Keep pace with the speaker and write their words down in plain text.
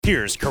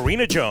Here's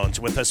Karina Jones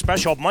with a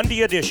special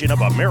Monday edition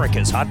of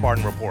America's Hot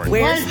Barn Report.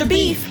 Where's the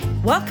beef?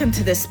 Welcome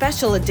to this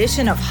special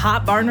edition of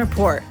Hot Barn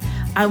Report.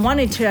 I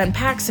wanted to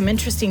unpack some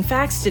interesting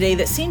facts today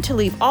that seem to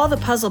leave all the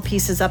puzzle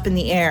pieces up in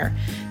the air.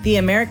 The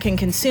American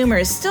consumer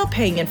is still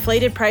paying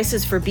inflated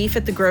prices for beef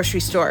at the grocery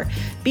store.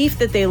 Beef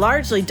that they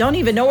largely don't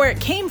even know where it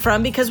came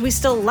from because we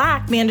still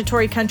lack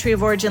mandatory country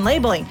of origin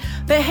labeling.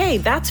 But hey,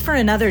 that's for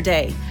another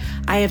day.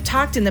 I have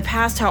talked in the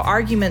past how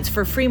arguments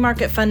for free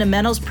market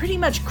fundamentals pretty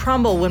much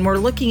crumble when we're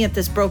looking at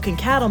this broken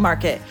cattle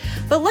market.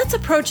 But let's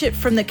approach it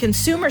from the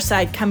consumer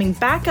side, coming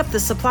back up the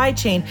supply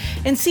chain,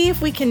 and see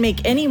if we can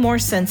make any more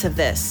sense of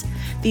this.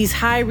 These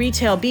high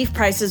retail beef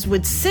prices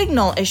would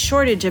signal a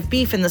shortage of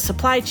beef in the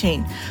supply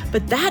chain,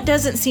 but that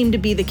doesn't seem to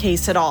be the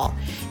case at all.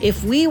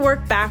 If we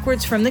work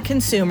backwards from the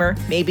consumer,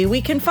 maybe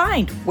we can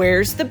find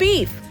where's the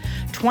beef.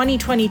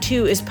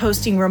 2022 is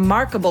posting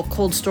remarkable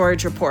cold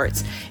storage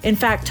reports. In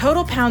fact,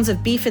 total pounds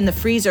of beef in the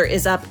freezer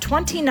is up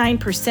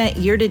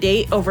 29%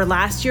 year-to-date over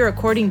last year,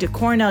 according to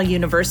Cornell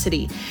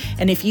University.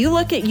 And if you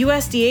look at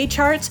USDA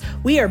charts,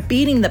 we are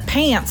beating the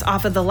pants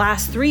off of the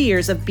last 3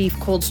 years of beef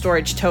cold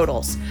storage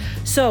totals.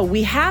 So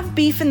we have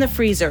beef in the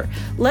freezer.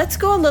 Let's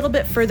go a little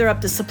bit further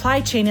up the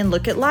supply chain and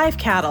look at live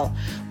cattle.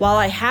 While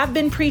I have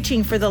been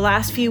preaching for the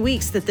last few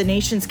weeks that the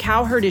nation's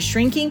cow herd is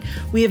shrinking,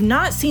 we have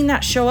not seen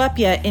that show up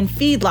yet in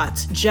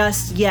feedlots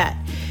just yet.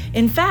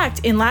 In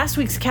fact, in last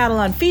week's Cattle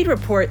on Feed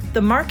report,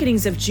 the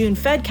marketings of June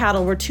fed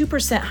cattle were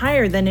 2%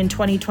 higher than in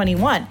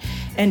 2021.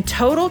 And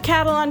total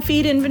cattle on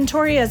feed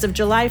inventory as of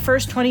July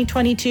 1st,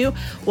 2022,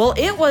 well,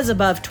 it was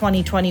above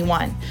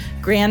 2021.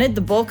 Granted,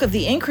 the bulk of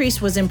the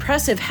increase was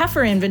impressive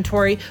heifer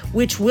inventory,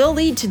 which will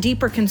lead to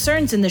deeper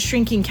concerns in the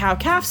shrinking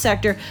cow-calf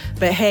sector.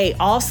 But hey,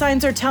 all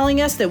signs are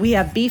telling us that we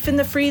have beef in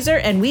the freezer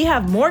and we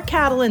have more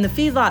cattle in the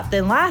feedlot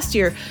than last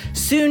year,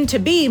 soon to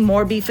be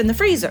more beef in the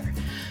freezer.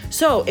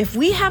 So if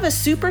we have a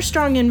super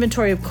strong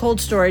inventory of cold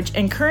storage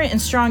and current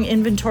and strong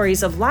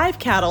inventories of live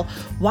cattle,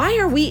 why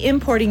are we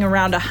importing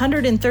around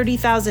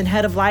 130,000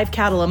 head of live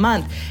cattle a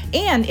month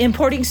and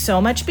importing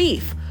so much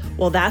beef?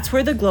 Well, that's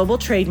where the global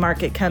trade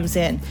market comes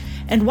in.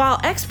 And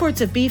while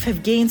exports of beef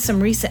have gained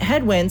some recent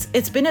headwinds,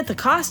 it's been at the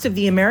cost of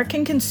the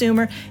American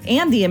consumer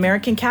and the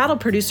American cattle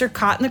producer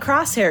caught in the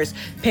crosshairs,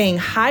 paying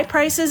high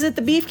prices at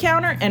the beef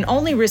counter and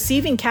only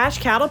receiving cash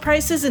cattle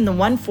prices in the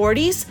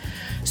 140s.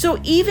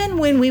 So even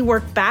when we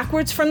work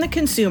backwards from the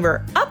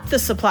consumer up the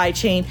supply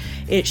chain,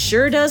 it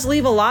sure does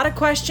leave a lot of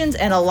questions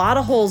and a lot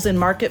of holes in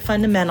market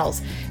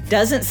fundamentals.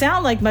 Doesn't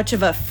sound like much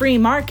of a free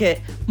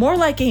market, more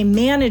like a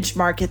managed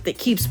market that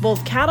keeps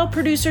both cattle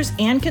producers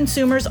and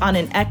consumers on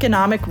an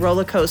economic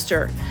roller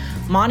coaster.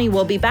 Monty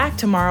will be back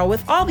tomorrow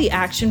with all the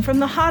action from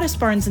the hottest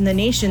barns in the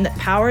nation that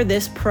power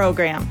this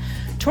program.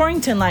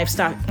 Torrington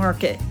Livestock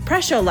Market,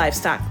 Presho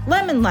Livestock,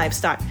 Lemon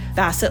Livestock,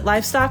 Bassett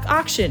Livestock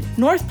Auction,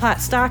 North Platte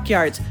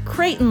Stockyards,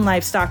 Creighton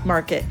Livestock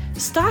Market,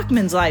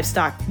 Stockman's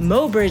Livestock,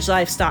 Mobridge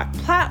Livestock,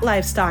 Platte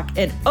Livestock,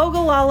 and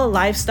Ogallala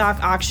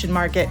Livestock Auction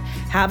Market.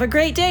 Have a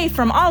great day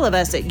from all of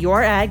us at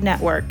Your Ag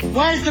Network.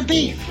 Where's the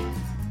beef?